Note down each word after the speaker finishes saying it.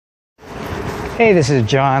Hey, this is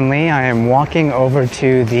John Lee. I am walking over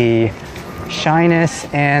to the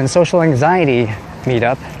Shyness and Social Anxiety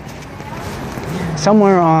meetup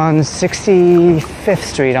somewhere on 65th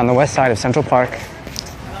Street on the west side of Central Park.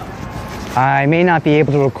 I may not be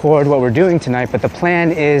able to record what we're doing tonight, but the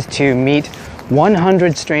plan is to meet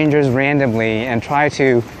 100 strangers randomly and try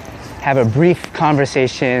to have a brief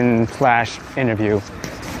conversation / interview.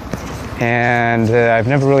 And I've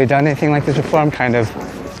never really done anything like this before. I'm kind of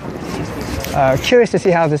curious to see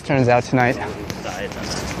how this turns out tonight.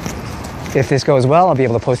 If this goes well, I'll be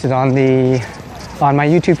able to post it on my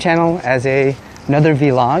YouTube channel as another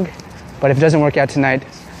vlog. But if it doesn't work out tonight,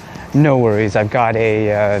 no worries. I've got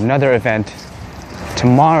another event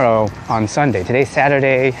tomorrow on Sunday. Today's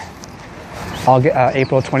Saturday,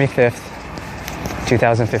 April 25th,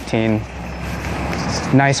 2015.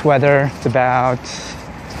 Nice weather. It's about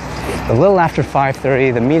a little after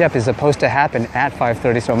 5:30. The meetup is supposed to happen at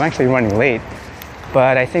 5:30, so I'm actually running late.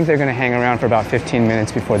 But I think they're going to hang around for about 15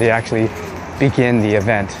 minutes before they actually begin the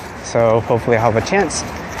event. So hopefully I'll have a chance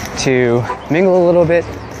to mingle a little bit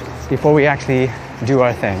before we actually do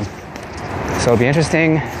our thing. So it'll be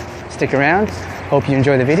interesting. Stick around. Hope you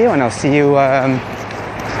enjoy the video, and I'll see you in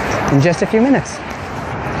just a few minutes.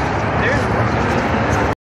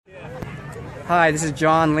 Hi, this is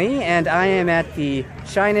John Lee, and I am at the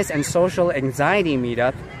Shyness and Social Anxiety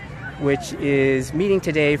meetup, which is meeting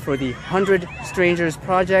today for the 100 Strangers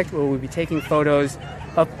Project, where we'll be taking photos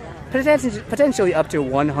of potentially up to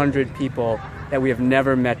 100 people that we have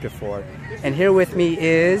never met before. And here with me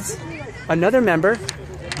is another member.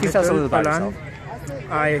 Please tell us a little about yourself.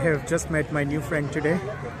 I have just met my new friend today.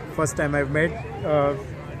 First time I've met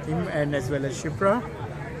him, and as well as Shipra.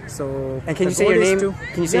 So, and can you say your name?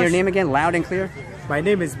 Can you say your name again, loud and clear? My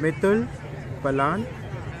name is Mitul Balan,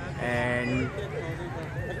 and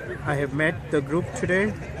I have met the group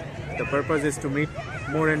today. The purpose is to meet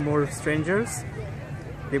more and more strangers,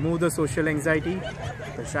 remove the social anxiety,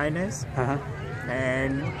 the shyness.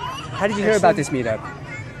 And how did you hear about this meetup?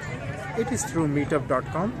 It is through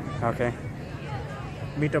meetup.com. Okay.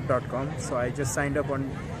 Meetup.com. So I just signed up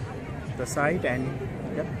on the site, and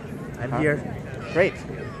yep, I'm here. Great.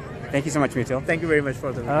 Thank you so much, Mitul. Thank you very much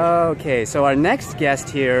for the video. Okay, so our next guest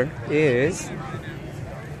here is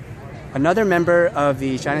another member of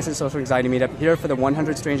the Shyness and Social Anxiety meetup here for the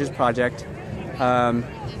 100 Strangers Project.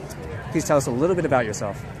 Please tell us a little bit about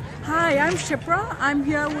yourself. Hi, I'm Shipra. I'm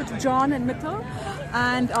here with John and Mitul,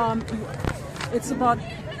 and it's about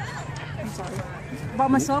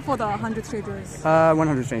myself or the 100 Strangers?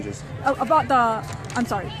 100 Strangers. About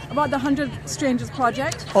the 100 Strangers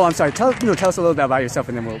Project. Oh, I'm sorry. Tell us a little bit about yourself,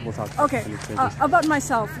 and then we'll talk. Okay. About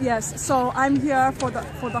myself, yes. So I'm here for the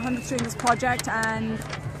 100 Strangers Project, and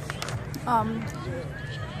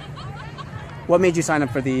what made you sign up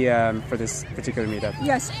for this particular meetup?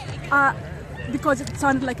 Yes, because it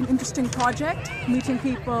sounded like an interesting project, meeting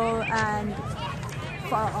people and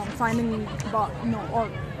finding about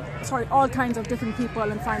all kinds of different people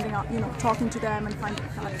and finding out, talking to them and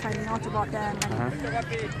finding out about them.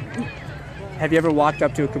 And have you ever walked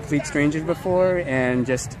up to a complete stranger before and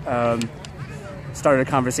just started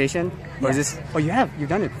a conversation? Or yes. Is this? Oh, you have. You've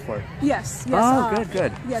done it before. Yes. Oh,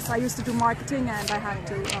 good. Yes, I used to do marketing, and I had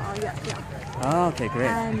to. Oh, okay,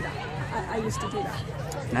 great. And I used to do that.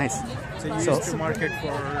 Nice. So you used to market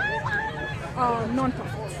for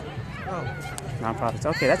non-profits. Oh. Nonprofits.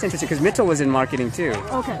 Okay, that's interesting because Mitchell was in marketing too.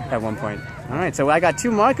 Okay. At one point. All right, so I got two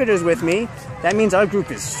marketers with me. That means our group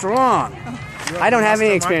is strong. I don't have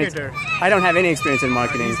any experience. I don't have any experience in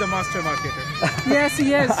marketing. He's the master marketer. Yes,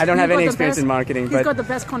 he is. I don't have any experience in marketing, He's got the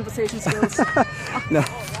best conversation skills. No.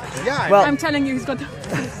 Yeah. Well, I'm telling you, he's got.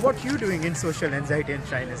 What you doing in social anxiety and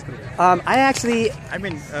shyness group?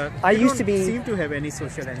 I used to be. Seem to have any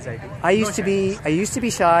social anxiety. I used to be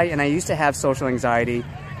shy, and I used to have social anxiety.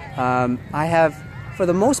 I have, for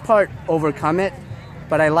the most part, overcome it,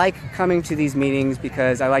 but I like coming to these meetings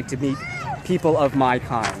because I like to meet people of my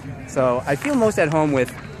kind. So I feel most at home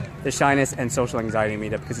with the Shyness and Social Anxiety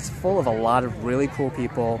meetup because it's full of a lot of really cool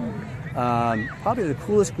people. Probably the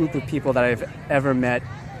coolest group of people that I've ever met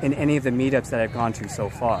in any of the meetups that I've gone to so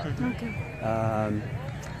far. Okay.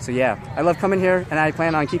 So yeah, I love coming here, and I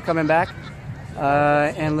plan on keep coming back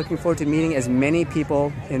and looking forward to meeting as many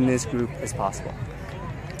people in this group as possible.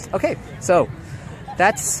 Okay, so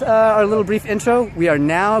that's our little brief intro. We are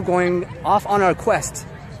now going off on our quest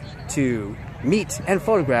to meet and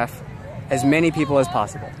photograph as many people as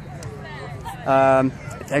possible.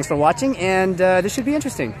 Thanks for watching, and this should be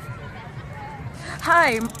interesting.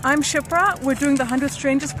 Hi, I'm Shipra. We're doing the 100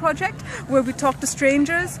 Strangers Project, where we talk to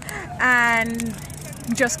strangers and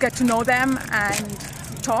just get to know them and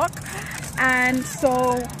talk. And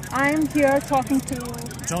so I'm here talking to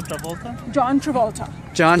John Travolta. John Travolta.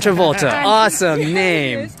 John Travolta, And awesome here he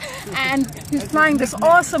name. is, and he's flying this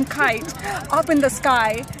awesome kite up in the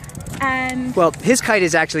sky. And Well, his kite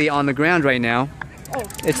is actually on the ground right now. oh,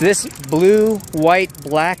 It's this blue, white,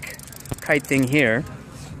 black kite thing here.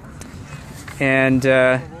 And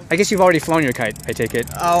I guess you've already flown your kite, I take it.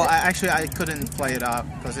 Oh, I couldn't fly it up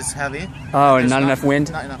because it's heavy. Oh, and There's not enough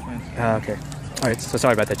wind? Not enough wind. Oh, okay. All right, so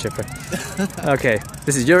sorry about that, Chipper. Okay,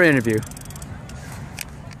 this is your interview.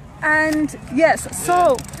 and yes,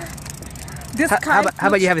 so this kite. How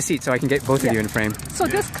about you have a seat so I can get both of you in frame? So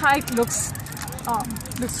this kite looks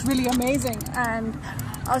really amazing, and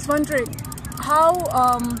I was wondering how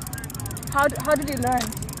did you learn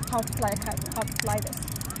how to fly a kite, how to fly this?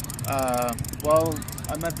 Well,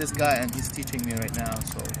 I met this guy and he's teaching me right now.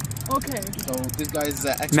 So Okay. this guy is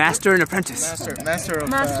expert. Master and apprentice. Master of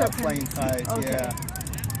Master of flying kites. Okay.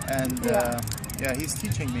 Yeah, and he's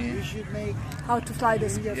teaching me. How to fly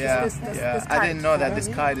this Yeah, this kite. I didn't know that this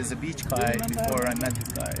kite is a beach kite before I met this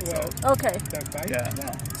guy. So Okay. yeah.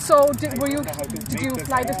 So did you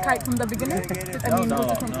fly this kite from the beginning?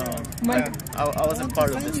 No. When, I wasn't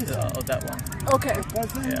part of this of that one. okay.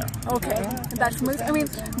 Yeah. Okay. That's amazing. I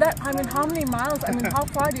mean, how many miles? I mean, how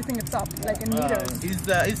far do you think it's up? Like in meters? He's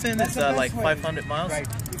saying it's like 500 miles.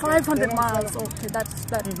 500 miles. Okay, that's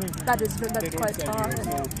quite far.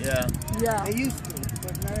 Yeah. Yeah.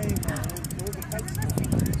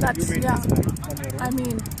 That's I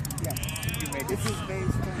mean,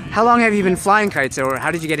 How long have you been flying kites, or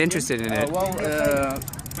how did you get interested in it?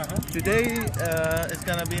 Today is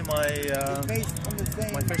gonna be my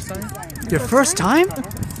first time. Your first time?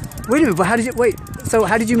 Wait a minute, but how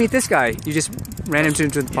did you meet this guy? You just ran into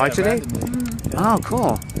the park today? Randomly. Oh,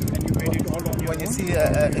 cool. When you see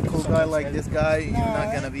a cool guy like this guy, you're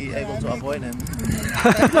not gonna be able to avoid him.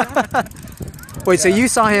 Wait, so you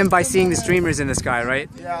saw him by seeing the streamers in the sky, right?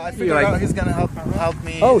 Yeah, I figured out he's gonna help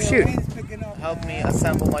me. Oh, shoot. Help me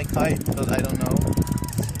assemble my kite because I don't know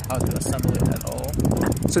how to assemble it at all.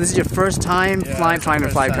 So this is your first time trying to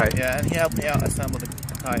fly a kite? Yeah, and he helped me out assemble the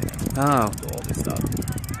kite. Oh. Do all this stuff.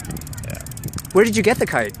 Yeah. Where did you get the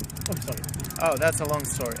kite? Oh, that's a long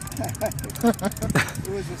story.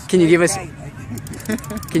 Can you give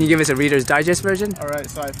us a Reader's Digest version? All right,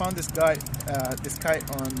 so I found this kite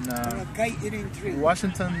on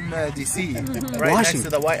Washington, D.C., right next to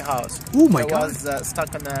the White House. Oh my God! It was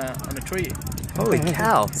stuck on a tree. Holy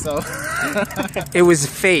cow! So it was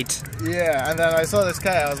fate. Yeah, and then I saw this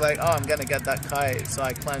kite. I was like, oh, I'm gonna get that kite. So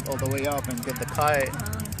I climbed all the way up and get the kite,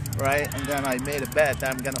 right? And then I made a bet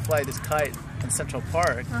that I'm gonna fly this kite in Central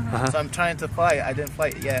Park. So I'm trying to fly. I didn't fly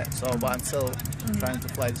it yet, but I'm still trying to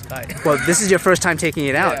fly this kite. Well, this is your first time taking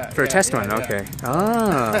it out for a test run. Okay.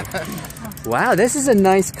 Oh. Wow, this is a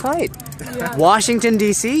nice kite. Yeah. Washington,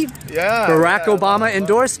 D.C.? Yeah. Barack Obama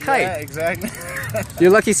endorsed kite. Yeah, exactly.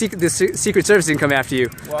 You're lucky the Secret Service didn't come after you.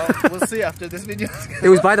 Well, we'll see after this video. It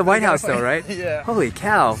was by the White House though, right? Yeah. Holy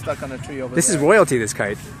cow. Stuck on a tree over This there. is royalty, this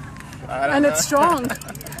kite. And it's strong.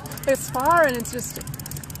 It's far, and it's just.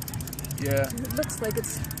 Yeah. It looks like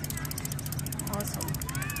it's awesome.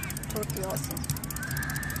 Totally awesome.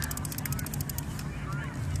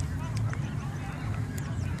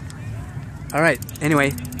 All right. Anyway,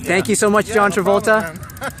 thank you so much, John Travolta.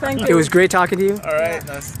 Thank you. It was great talking to you. All right,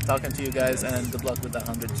 nice talking to you guys, and good luck with that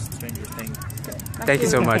 100 stranger thing. Thank you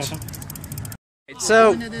so much.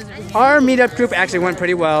 So, our meetup group actually went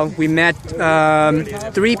pretty well. We met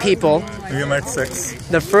 3 people. We met 6.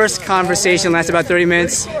 The first conversation lasted about 30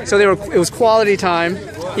 minutes, so it was quality time,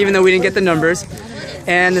 even though we didn't get the numbers.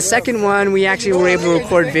 And the second one, we actually were able to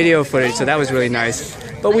record video footage, so that was really nice.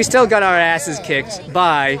 But we still got our asses kicked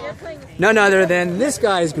by none other than this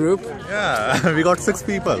guy's group. Yeah, we got 6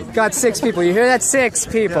 people. Got 6 people. You hear that? 6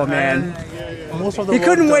 people, man. Most of the He work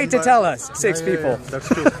couldn't done wait to by- tell us. 6 people. Yeah, that's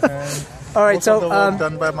true. And All right, most of the so work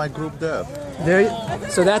done by my group there.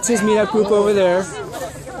 so that's his meetup group over there.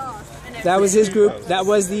 That was his group. That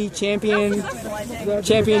was the championship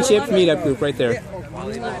meetup group right there.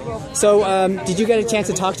 So, did you get a chance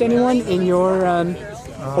to talk to anyone in your,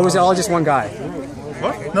 or was it all just one guy?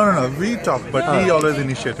 What? No. We talked, but he always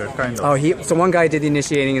initiated, kind of. Oh, so one guy did the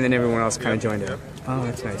initiating, and then everyone else kind of joined it. Oh,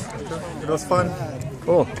 that's nice. It was fun.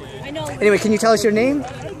 Cool. Anyway, can you tell us your name?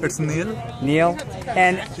 It's Neil. Neil.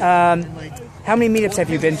 And how many meetups have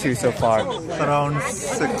you been to so far? Around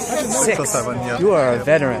 6 or 7. Yeah. You are a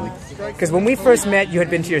veteran. Because when we first met, you had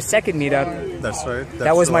been to your second meetup. That's right.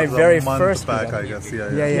 That was my very a month first back, meetup. I guess.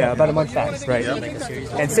 Yeah, about a month back, right?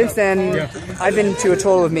 And since then, I've been to a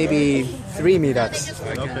total of maybe 3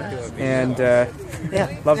 meetups. Okay. And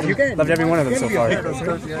Yeah, loved every one of them so far.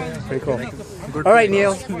 Pretty cool. All right,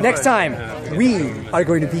 Neil. Next time, we are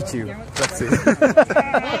going to beat you. Let's see.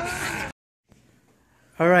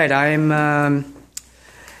 All right, I'm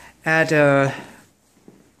at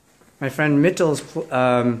my friend Mitchell's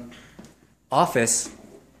office,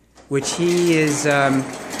 which he is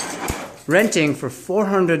renting for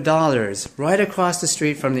 $400 right across the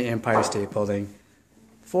street from the Empire State Building.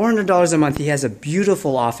 $400 a month. He has a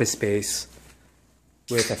beautiful office space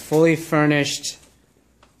with a fully furnished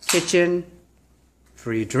kitchen,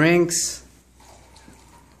 free drinks,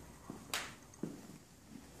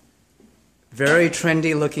 very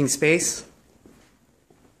trendy looking space.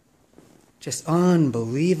 Just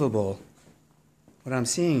unbelievable what I'm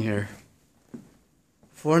seeing here.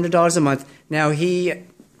 $400 a month. Now he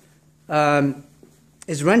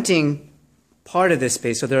is renting part of this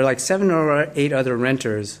space, so there are like 7 or 8 other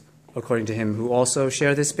renters, according to him, who also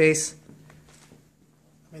share this space.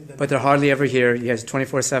 But they're hardly ever here. He has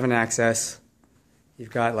 24/7 access.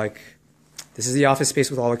 You've got like, this is the office space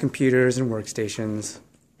with all the computers and workstations.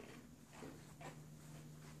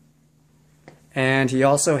 And he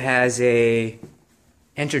also has a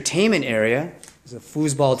entertainment area. There's a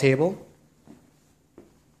foosball table.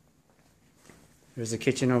 There's a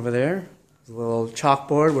kitchen over there. There's a little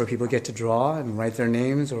chalkboard where people get to draw and write their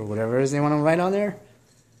names or whatever it is they want to write on there.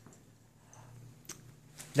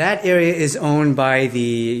 That area is owned by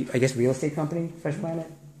the, I guess, real estate company, Fresh Planet?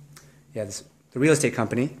 Yeah, the real estate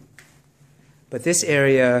company. But this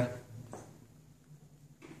area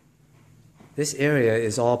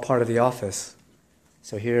is all part of the office.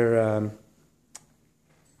 So here, you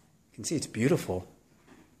can see it's beautiful.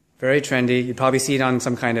 Very trendy. You'd probably see it on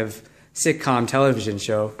some kind of sitcom television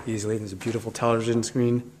show easily. There's a beautiful television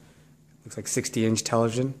screen. Looks like 60-inch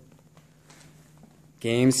television.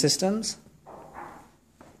 Game systems.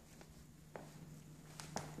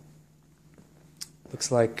 Looks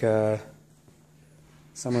like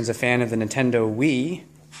someone's a fan of the Nintendo Wii.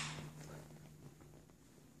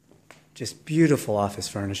 Just beautiful office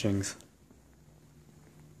furnishings.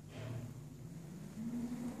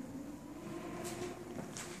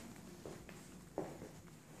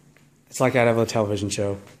 It's like out of a television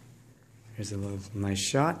show. Here's a little nice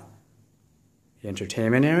shot. The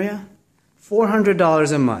entertainment area.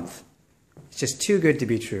 $400 a month. It's just too good to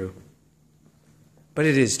be true. But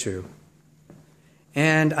it is true.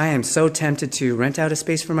 And I am so tempted to rent out a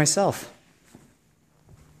space for myself.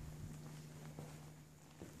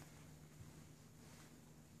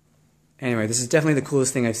 Anyway, this is definitely the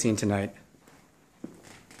coolest thing I've seen tonight.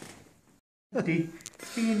 Look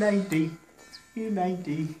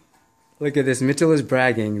at this. Mitchell is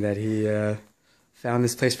bragging that he found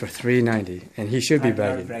this place for $3.90, and he should be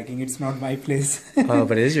bragging. I'm not bragging. It's not my place. Oh,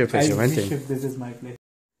 but it is your place. You're renting. This is my place.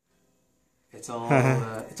 It's all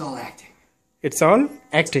acting. It's all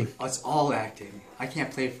acting. Oh, it's all acting. I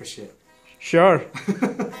can't play for shit. Sure.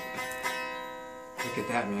 Look at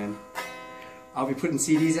that, man. I'll be putting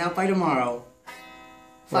CDs out by tomorrow.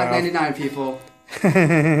 $5.99, people.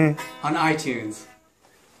 On iTunes.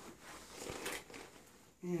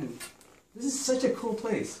 Man, this is such a cool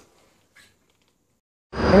place.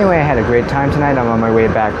 Anyway, I had a great time tonight. I'm on my way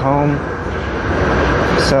back home.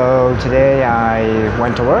 So today I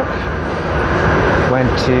went to work.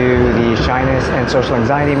 Went to the Shyness and Social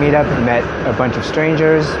Anxiety meetup, met a bunch of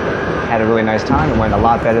strangers, had a really nice time. It went a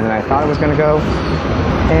lot better than I thought it was going to go.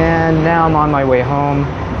 And now I'm on my way home.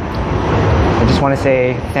 I just want to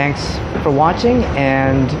say thanks for watching,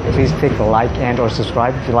 and please click the like and or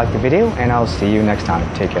subscribe if you like the video, and I'll see you next time.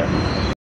 Take care.